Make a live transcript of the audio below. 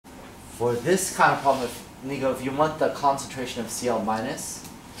For this kind of problem, Nico, if you want the concentration of Cl minus,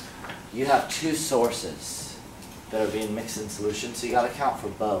 you have two sources that are being mixed in solution, so you got to count for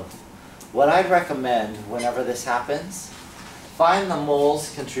both. What I recommend whenever this happens, find the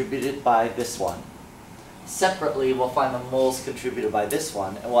moles contributed by this one. Separately, we'll find the moles contributed by this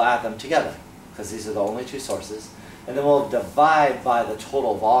one, and we'll add them together, because these are the only two sources. And then we'll divide by the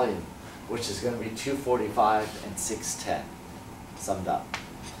total volume, which is going to be 245 and 610, summed up.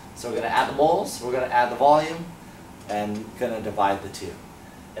 So we're going to add the moles, we're going to add the volume, and going to divide the two.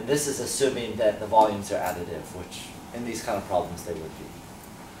 And this is assuming that the volumes are additive, which in these kind of problems they would be.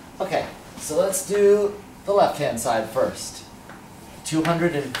 Okay, so let's do the left-hand side first.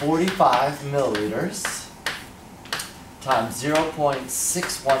 245 milliliters times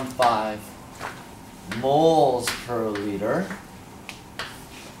 0.615 moles per liter.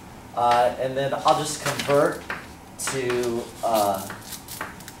 And then I'll just convert to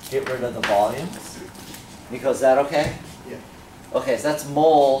get rid of the volumes. Nico, is that okay? Yeah. Okay, so that's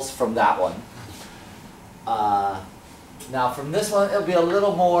moles from that one. Now from this one, it'll be a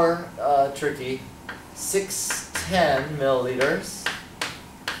little more tricky. 610 milliliters.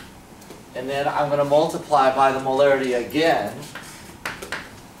 And then I'm going to multiply by the molarity again.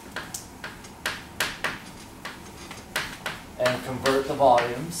 And convert the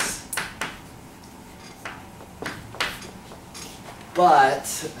volumes.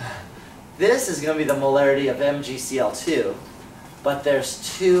 But this is going to be the molarity of MgCl2. But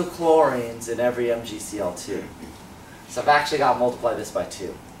there's 2 chlorines in every MgCl2. So I've actually got to multiply this by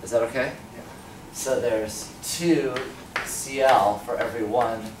 2. Is that okay? Yeah. So there's 2 Cl for every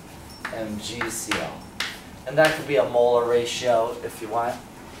 1 MgCl. And that could be a molar ratio if you want.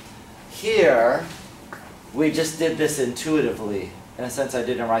 Here, we just did this intuitively. In a sense, I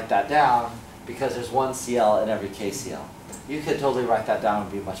didn't write that down because there's 1 Cl in every KCl. You could totally write that down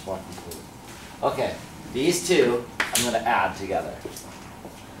and be much more complete. Okay, these two I'm going to add together.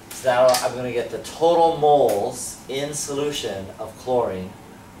 So now I'm going to get the total moles in solution of chlorine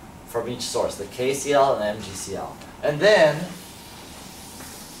from each source, the KCl and the MgCl. And then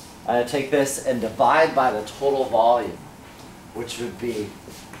I'm going to take this and divide by the total volume, which would be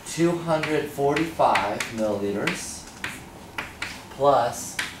 245 milliliters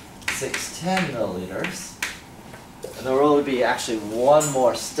plus 610 milliliters. And there will be actually one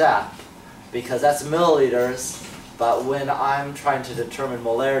more step, because that's milliliters, but when I'm trying to determine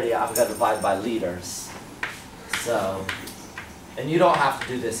molarity, I've got to divide by liters. So, and you don't have to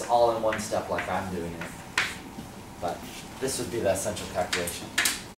do this all in one step like I'm doing it, but this would be the essential calculation.